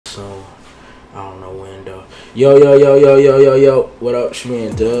soon. I don't know when though. Yo. What up,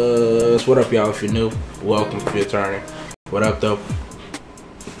 Shman Dust? What up, y'all? If you're new, welcome. If you're returning, what up, though?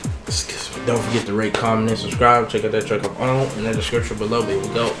 Don't forget to rate, comment, and subscribe. Check out that track I'm on in the description below. Here we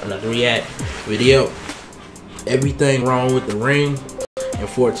go. Another react video. Everything wrong with the ring in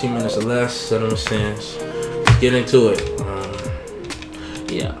 14 minutes or less. Cinema Sins. Let's get into it.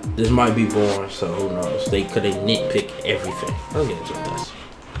 Yeah, this might be boring, so who knows? They nitpick everything. Let's get into this.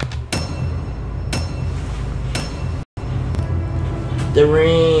 The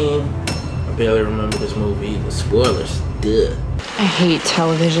Ring. I barely remember this movie. The spoilers. Duh. I hate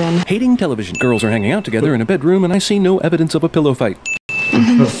television. Hating television. Girls are hanging out together in a bedroom and I see no evidence of a pillow fight. And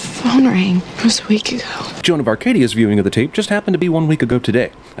then the phone rang. It was a week ago. Joan of Arcadia's viewing of the tape just happened to be 1 week ago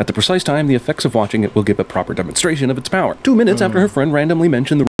today. At the precise time, the effects of watching it will give a proper demonstration of its power. 2 minutes after her friend randomly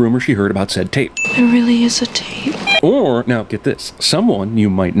mentioned the rumor she heard about said tape. There really is a tape. Or, now get this, someone you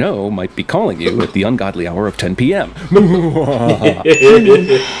might know might be calling you at the ungodly hour of 10 p.m.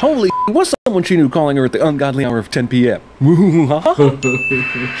 Holy, was someone she knew calling her at the ungodly hour of 10 p.m.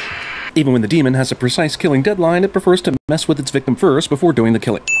 Even when the demon has a precise killing deadline, it prefers to mess with its victim first before doing the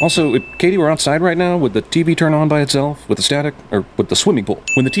killing. Also, if Katie were outside right now, would the TV turn on by itself, with the static, or with the swimming pool?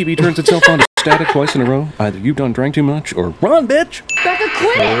 When the TV turns itself on to static twice in a row, either you done drank too much, or run, bitch! Becca,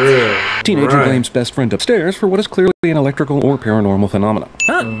 quit! Teenager blames best friend upstairs for what is clearly an electrical or paranormal phenomenon.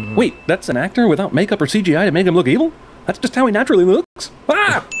 Huh? Wait, that's an actor without makeup or CGI to make him look evil? That's just how he naturally looks?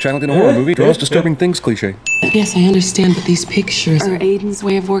 Ah! Child in a horror movie draws disturbing things cliché. Yes, I understand, but these pictures Are Aiden's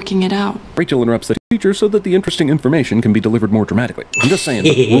way of working it out. Rachel interrupts the teacher so that the interesting information can be delivered more dramatically. I'm just saying,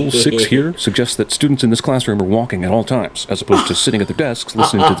 Rule 6 here suggests that students in this classroom are walking at all times, as opposed to sitting at their desks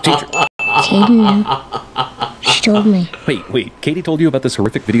listening to the teacher. Katie knew. She told me. Wait, Katie told you about this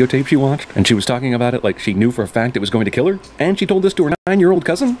horrific videotape she watched, and she was talking about it like she knew for a fact it was going to kill her? And she told this to her 9-year-old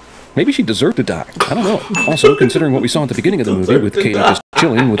cousin? Maybe she deserved to die. I don't know. Also, considering what we saw at the beginning of the movie with Katie just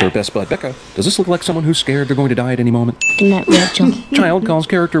chilling with her best bud Becca, does this look like someone who's scared they're going to die at any moment? Not Rachel. Child calls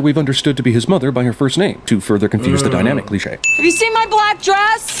character we've understood to be his mother by her first name, to further confuse the dynamic cliché. Have you seen my black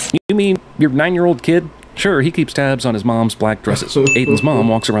dress? You mean your 9-year-old kid? Sure, he keeps tabs on his mom's black dresses. Aiden's mom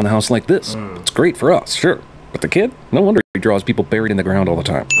walks around the house like this. It's great for us, sure. But the kid? No wonder he draws people buried in the ground all the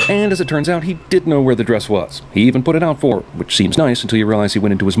time. And as it turns out, he did know where the dress was. He even put it out for her, which seems nice until you realize he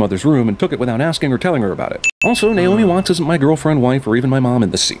went into his mother's room and took it without asking or telling her about it. Also, Naomi Watts isn't my girlfriend, wife, or even my mom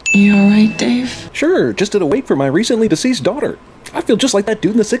in this scene. You alright, Dave? Sure, just did a wake for my recently deceased daughter. I feel just like that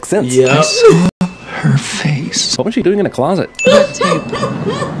dude in The Sixth Sense. Yeah. I saw her face. What was she doing in a closet? What tape?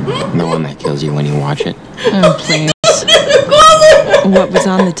 The one that kills you when you watch it. Oh, please. What was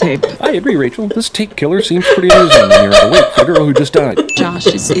on the tape? I agree, Rachel. This tape killer seems pretty amusing when you're at the wake for the girl who just died. Josh,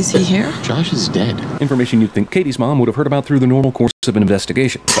 is he here? Josh is dead. Information you'd think Katie's mom would have heard about through the normal course of an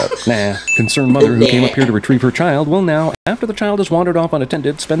investigation. But nah, concerned mother who came up here to retrieve her child will now, after the child has wandered off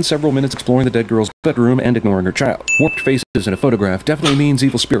unattended, spend several minutes exploring the dead girl's bedroom and ignoring her child. Warped faces in a photograph definitely means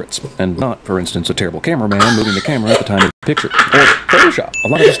evil spirits, and not, for instance, a terrible cameraman moving the camera at the time of the picture. Or Photoshop. A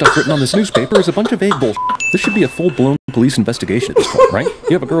lot of the stuff written on this newspaper is a bunch of vague bullshit. This should be a full-blown police investigation at this point, right?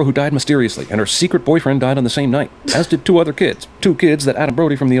 You have a girl who died mysteriously, and her secret boyfriend died on the same night, as did 2 other kids. 2 kids that Adam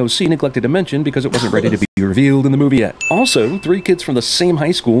Brody from the OC neglected to mention because it wasn't ready to be revealed in the movie yet. Also, 3 kids from the same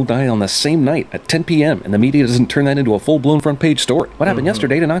high school died on the same night at 10 p.m., and the media doesn't turn that into a full-blown front-page story. What happened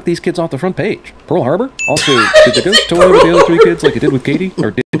yesterday to knock these kids off the front page? Pearl Harbor? Also, did the ghost toy with the other 3 kids like it did with Katie,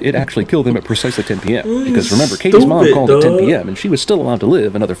 or did it actually kill them at precisely 10 p.m.? Because remember, Katie's mom called at 10 p.m., and she was still allowed to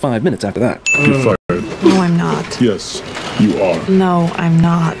live another 5 minutes after that. You're fired. No, I'm not. Yes, you are. No, I'm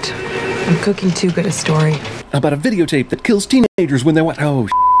not. I'm cooking too good a story. About a videotape that kills teenagers when they're what? Oh,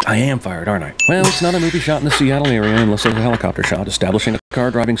 I am fired, aren't I? Well, it's not a movie shot in the Seattle area unless there's a helicopter shot establishing a car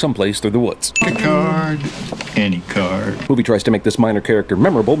driving someplace through the woods. A card, any card. Movie tries to make this minor character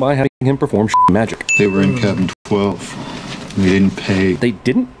memorable by having him perform magic. They were in cabin 12. We didn't pay. They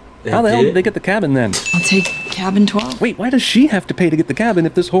didn't? How the hell did they get the cabin then? I'll take cabin 12. Wait, why does she have to pay to get the cabin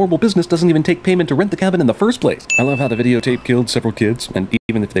if this horrible business doesn't even take payment to rent the cabin in the first place? I love how the videotape killed several kids, and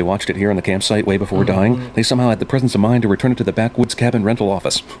even if they watched it here on the campsite way before dying, they somehow had the presence of mind to return it to the backwoods cabin rental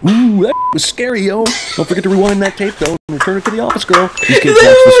office. Ooh, that was scary, yo. Don't forget to rewind that tape, though, and return it to the office, girl. These kids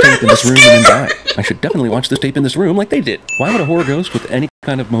watched this tape in this room and then died. I should definitely watch this tape in this room like they did. Why would a horror ghost with any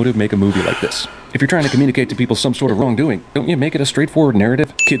kind of motive make a movie like this? If you're trying to communicate to people some sort of wrongdoing, don't you make it a straightforward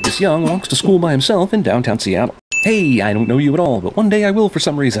narrative? Kid this young walks to school by himself in downtown Seattle. Hey, I don't know you at all, but one day I will for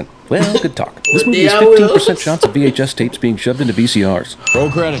some reason. Well, good talk. This movie is 15% shots of VHS tapes being shoved into VCRs. Roll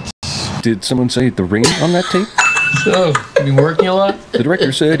credits. Did someone say The Ring on that tape? So, you been working a lot? The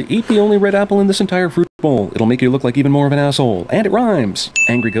director said, eat the only red apple in this entire fruit bowl. It'll make you look like even more of an asshole. And it rhymes.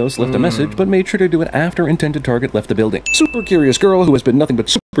 Angry Ghost left a message, but made sure to do it after intended target left the building. Super curious girl who has been nothing but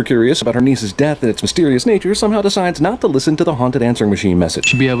super curious about her niece's death and its mysterious nature somehow decides not to listen to the haunted answering machine message. You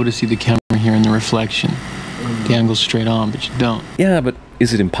should be able to see the camera here in the reflection. The angle's straight on, but you don't. Yeah, but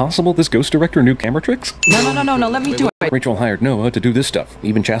is it impossible this ghost director knew camera tricks? No, let me do it. Rachel hired Noah to do this stuff,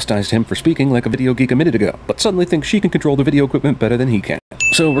 even chastised him for speaking like a video geek a minute ago, but suddenly thinks she can control the video equipment better than he can.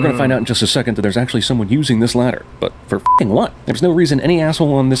 So we're gonna find out in just a second that there's actually someone using this ladder. But for f***ing what? There's no reason any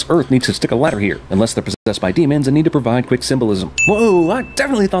asshole on this earth needs to stick a ladder here, unless they're possessed by demons and need to provide quick symbolism. Whoa, I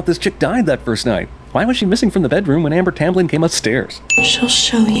definitely thought this chick died that first night. Why was she missing from the bedroom when Amber Tamblyn came upstairs? She'll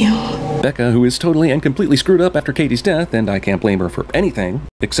show you. Becca, who is totally and completely screwed up after Katie's death, and I can't blame her for anything,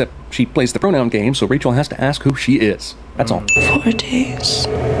 except she plays the pronoun game, so Rachel has to ask who she is. That's all. 4 days.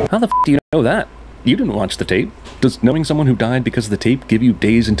 How the f*** do you know that? You didn't watch the tape. Does knowing someone who died because of the tape give you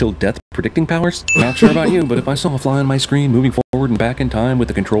days until death predicting powers? Not sure about you, but if I saw a fly on my screen moving forward and back in time with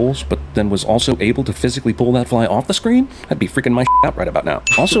the controls, but then was also able to physically pull that fly off the screen, I'd be freaking my out right about now.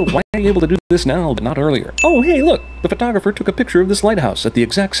 Also, why are you able to do this now, but not earlier? Oh, hey, look! The photographer took a picture of this lighthouse at the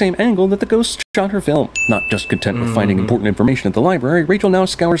exact same angle that the ghost shot her film. Not just content with finding important information at the library, Rachel now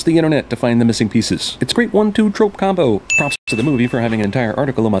scours the internet to find the missing pieces. It's great 1-2 trope combo. Props to the movie for having an entire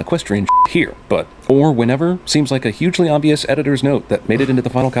article about equestrian here, but or whenever seems like a hugely obvious editor's note that made it into the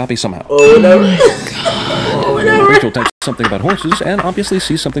final copy somehow. Rachel types something about horses and obviously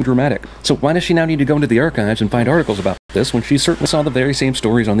sees something dramatic. So why does she now need to go into the archives and find articles about this when she certainly saw the very same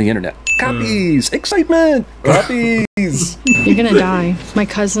stories on the internet? Copies! Excitement! Copies! You're gonna die. My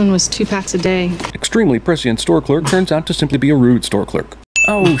cousin was 2 packs a day. Extremely prescient store clerk turns out to simply be a rude store clerk.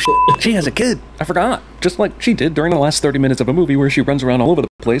 Oh, she has a kid. I forgot. Just like she did during the last 30 minutes of a movie where she runs around all over the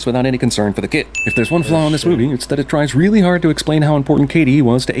place without any concern for the kid. If there's one flaw in this movie, it's that it tries really hard to explain how important Katie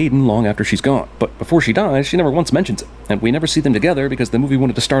was to Aiden long after she's gone. But before she dies, she never once mentions it. And we never see them together because the movie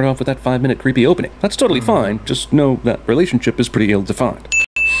wanted to start off with that 5-minute creepy opening. That's totally fine, just know that relationship is pretty ill-defined.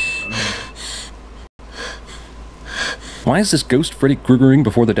 Why is this ghost Freddy Kruegering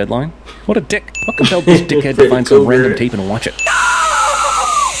before the deadline? What a dick. What compelled this dickhead to find some random tape and watch it?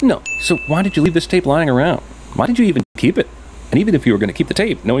 No, so why did you leave this tape lying around? Why did you even keep it? And even if you were going to keep the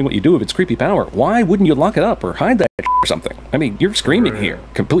tape, knowing what you do with its creepy power, why wouldn't you lock it up or hide that or something? I mean, you're screaming here,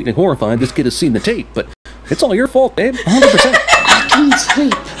 completely horrified this kid has seen the tape, but it's all your fault, babe, 100%. I can't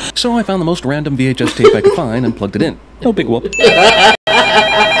sleep. So I found the most random VHS tape I could find and plugged it in. No big whoop.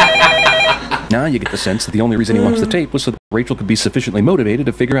 Now you get the sense that the only reason he watched the tape was so that Rachel could be sufficiently motivated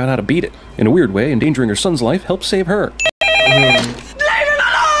to figure out how to beat it. In a weird way, endangering her son's life helped save her.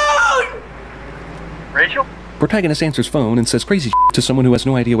 Rachel? Protagonist answers phone and says crazy to someone who has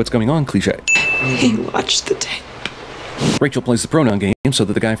no idea what's going on cliché. He watched the tape. Rachel plays the pronoun game so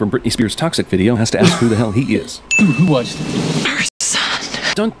that the guy from Britney Spears' Toxic video has to ask who the hell he is. Who watched it? Her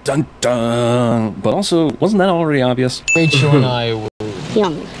son. Dun dun dun! But also, wasn't that already obvious? Rachel and I were...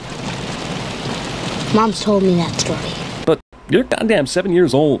 Young. Mom's told me that story. But you're goddamn 7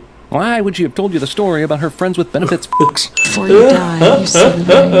 years old. Why would she have told you the story about her friends with benefits books? Before you die, you said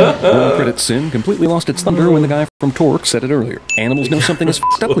the name. Roll credit sin completely lost its thunder when the guy from Torque said it earlier. Animals know something is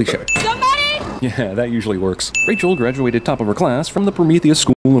f***ed up cliché. Somebody! Yeah, that usually works. Rachel graduated top of her class from the Prometheus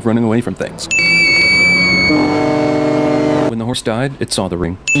School of Running Away from Things. When the horse died, it saw the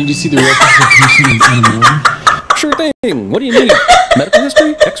ring. Did you see the representation in animal? Sure thing! What do you need? Medical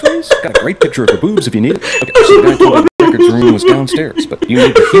history? X-rays? Got a great picture of her boobs if you need it. Okay, so the guy told me the records room was downstairs, but you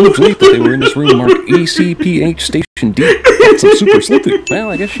made the huge leap that they were in this room marked ECPH Station D. That's some super sleuthing. Well,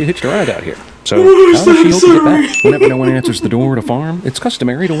 I guess she hitched a ride out here. So, how does she hope to get back? Whenever no one answers the door at a farm, it's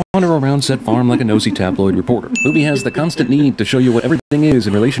customary to wander around said farm like a nosy tabloid reporter. Movie has the constant need to show you what everything is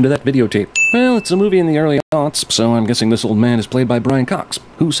in relation to that videotape. Well, it's a movie in the early aughts, so I'm guessing this old man is played by Brian Cox,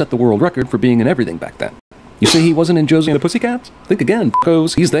 who set the world record for being in everything back then. You say he wasn't in Josie and the Pussycats? Think again,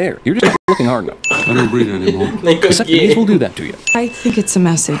 f***os. He's there. You're just not looking hard enough. I don't breathe anymore. Vasectomies will do that to you. I think it's a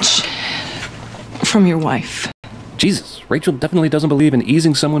message from your wife. Jesus, Rachel definitely doesn't believe in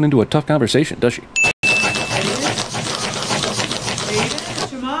easing someone into a tough conversation, does she?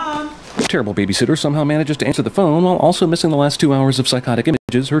 Terrible babysitter somehow manages to answer the phone while also missing the last 2 hours of psychotic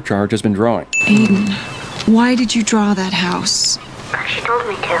images her charge has been drawing. Aiden, why did you draw that house? She told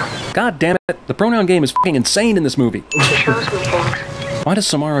me to. God damn it, the pronoun game is f***ing insane in this movie. She shows me things. Why does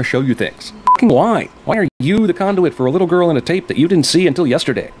Samara show you things? F***ing why? Why are you the conduit for a little girl in a tape that you didn't see until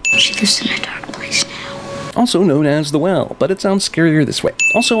yesterday? She lives in a dark place now. Also known as The Well, but it sounds scarier this way.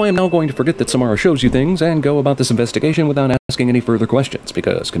 Also, I am now going to forget that Samara shows you things and go about this investigation without asking any further questions,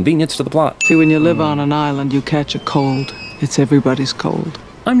 because convenience to the plot. See, when you live on an island, you catch a cold. It's everybody's cold.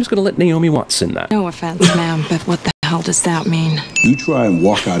 I'm just gonna let Naomi Watts in that. No offense, ma'am, but what the hell does that mean? You try and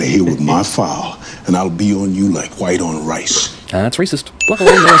walk out of here with my file, and I'll be on you like white on rice. That's racist.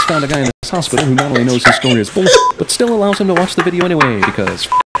 Luckily, Noah's found a guy in this hospital who not only knows his story is bullshit, but still allows him to watch the video anyway, because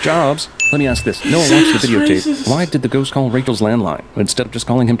jobs. Let me ask this. Noah watched the videotape. Why did the ghost call Rachel's landline, instead of just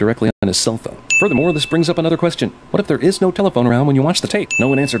calling him directly on his cell phone? Furthermore, this brings up another question. What if there is no telephone around when you watch the tape? No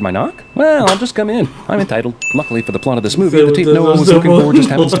one answered my knock? Well, I'll just come in. I'm entitled. Luckily for the plot of this movie, the tape Noah was looking for just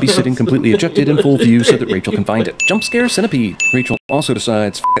happens to be sitting completely ejected in full view so that Rachel can find it. Jump scare centipede. Rachel also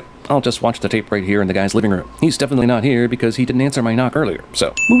decides, F it. I'll just watch the tape right here in the guy's living room. He's definitely not here because he didn't answer my knock earlier.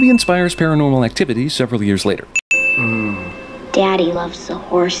 So, movie inspires paranormal activity several years later. Daddy loves the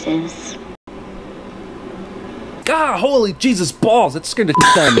horses. God, holy Jesus balls, that scared the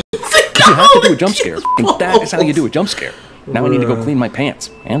shit out of me. If you have to do a jump scare, and that is how you do a jump scare. Now I need to go clean my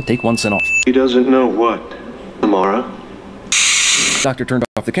pants and take 1 cent off. He doesn't know what, Amara? Doctor turned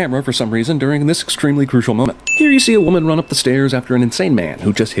off the camera for some reason during this extremely crucial moment. Here you see a woman run up the stairs after an insane man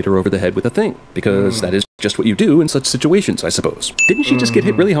who just hit her over the head with a thing. Because that is just what you do in such situations, I suppose. Didn't she just get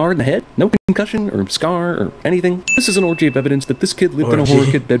hit really hard in the head? No concussion or scar or anything? This is an orgy of evidence that this kid lived in a horror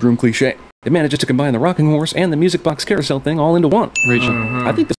kid bedroom cliche. It manages to combine the rocking horse and the music box carousel thing all into one. Rachel,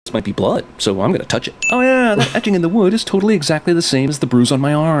 I think this might be blood, so I'm gonna touch it. Oh yeah, that etching in the wood is totally exactly the same as the bruise on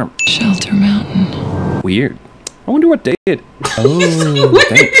my arm. Shelter Mountain. Weird. I wonder what did. Oh,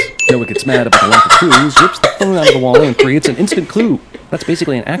 thanks. Noah gets mad about the lack of clues, rips the phone out of the wall, and creates an instant clue. That's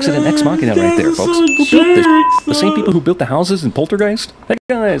basically an accident ex machina right there, folks. Who built this? The same people who built the houses in Poltergeist? Hey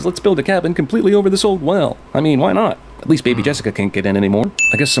guys, let's build a cabin completely over this old well. I mean, why not? At least baby Jessica can't get in anymore.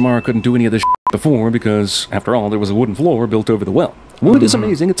 I guess Samara couldn't do any of this before because, after all, there was a wooden floor built over the well. Wood is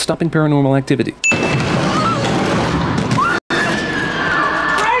amazing at stopping paranormal activity.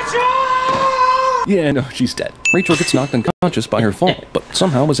 Yeah, no, she's dead. Rachel gets knocked unconscious by her fall, but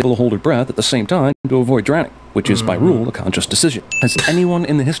somehow was able to hold her breath at the same time to avoid drowning, which is, by rule, a conscious decision. Has anyone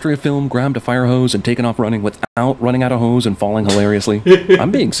in the history of film grabbed a fire hose and taken off running without running out of hose and falling hilariously?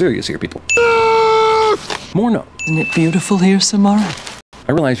 I'm being serious here, people. More no. Isn't it beautiful here, Samara?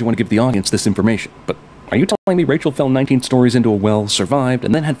 I realize you want to give the audience this information, but are you telling me Rachel fell 19 stories into a well, survived,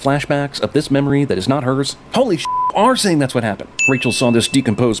 and then had flashbacks of this memory that is not hers? Holy shit, you are saying that's what happened. Rachel saw this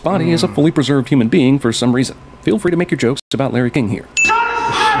decomposed body as a fully preserved human being for some reason. Feel free to make your jokes about Larry King here.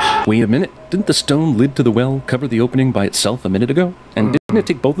 Wait a minute, didn't the stone lid to the well cover the opening by itself a minute ago? And didn't it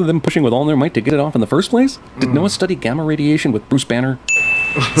take both of them pushing with all their might to get it off in the first place? Did Noah study gamma radiation with Bruce Banner?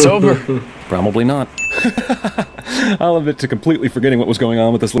 It's over. Probably not. I'll admit to completely forgetting what was going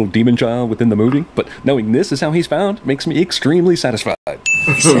on with this little demon child within the movie, but knowing this is how he's found makes me extremely satisfied.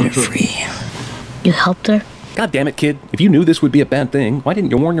 We set her free. You helped her? God damn it, kid. If you knew this would be a bad thing, why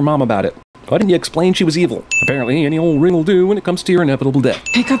didn't you warn your mom about it? Why didn't you explain she was evil? Apparently, any old ring will do when it comes to your inevitable death.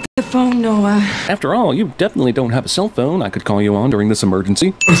 Pick up the phone, Noah. After all, you definitely don't have a cell phone I could call you on during this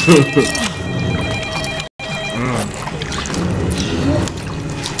emergency.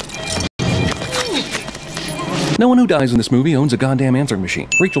 No one who dies in this movie owns a goddamn answering machine.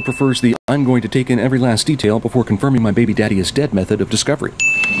 Rachel prefers the I'm going to take in every last detail before confirming my baby daddy is dead method of discovery.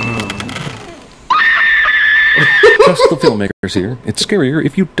 Just the filmmakers here. It's scarier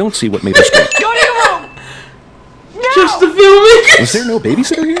if you don't see what made her scream. Go to your room! No! Just the filmmakers! Was there no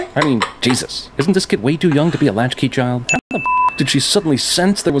babysitter here? I mean, Jesus. Isn't this kid way too young to be a latchkey child? How the f did she suddenly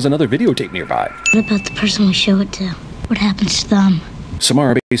sense there was another videotape nearby? What about the person we show it to? What happens to them?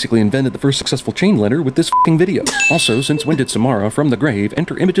 Samara basically invented the first successful chain letter with this f***ing video. Also, since when did Samara, from the grave,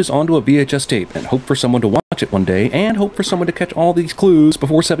 enter images onto a VHS tape and hope for someone to watch it one day, and hope for someone to catch all these clues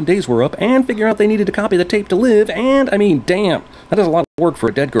before 7 days were up, and figure out they needed to copy the tape to live, and, I mean, damn, that is a lot of work for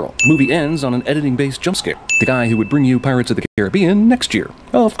a dead girl. The movie ends on an editing-based jump scare. The guy who would bring you Pirates of the Caribbean next year.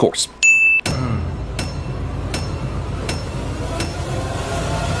 Of course.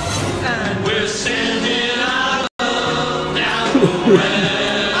 And we're sending our love down the way.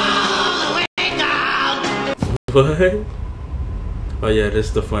 What? Oh yeah, this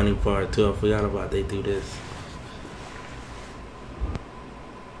is the funny part too. I forgot about they do this.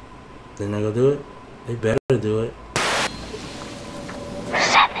 They not gonna do it? They better do it. 7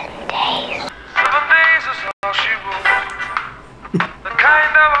 days. 7 days is all she wrote. The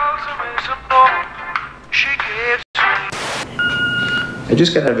kind of ultimate support she gives me. I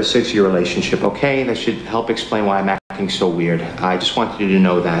just got out of a 6-year relationship, okay? That should help explain why I'm acting so weird. I just wanted you to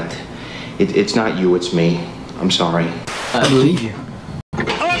know that. It's not you, it's me. I'm sorry. I believe you.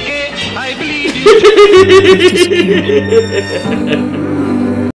 Okay, I believe you.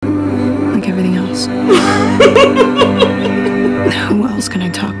 Like everything else. Who else can I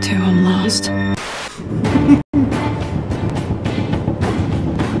talk to? I'm lost.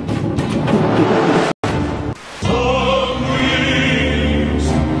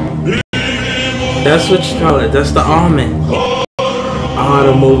 That's what you call it. That's the almond. Oh,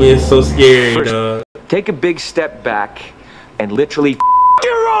 the movie is so scary, dog. Take a big step back and literally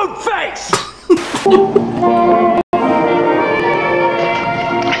your own face.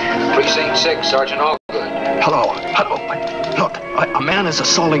 Precinct 6, Sergeant Allgood. Hello. Look, a man is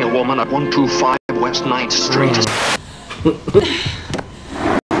assaulting a woman at 125 West 9th Street.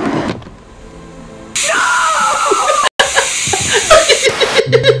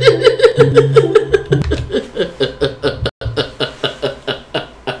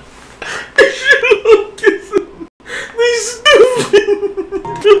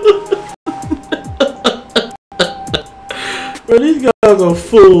 Bro, these guys are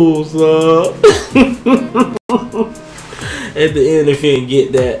fools, At the end, if you didn't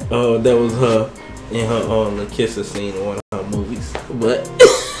get that, that was her in her the kissing scene in one of her movies. But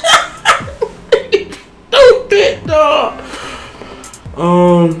stupid, dog.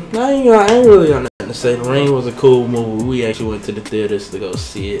 I ain't really got nothing to say. The Ring was a cool movie. We actually went to the theaters to go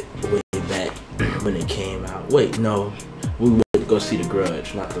see it way back when it came out. Wait, no, we went to go see The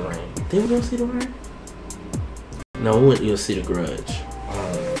Grudge, not The Ring. Did we go see The Ring? No, we went to go see The Grudge.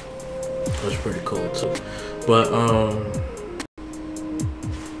 It was pretty cool too. But I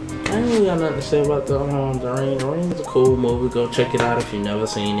ain't really got nothing to say about the Ring. The Ring is a cool movie. Go check it out if you've never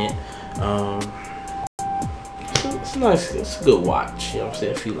seen it. It's nice. It's a good watch. You know what I'm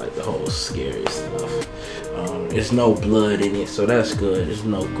saying? If you like the whole scary stuff. There's no blood in it, so that's good. There's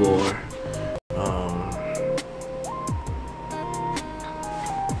no gore.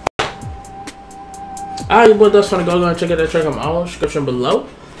 Alright, boy, that's gonna go and check out that track on my description below.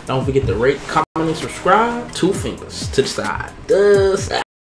 Don't forget to rate, comment, and subscribe. 2 fingers to the side.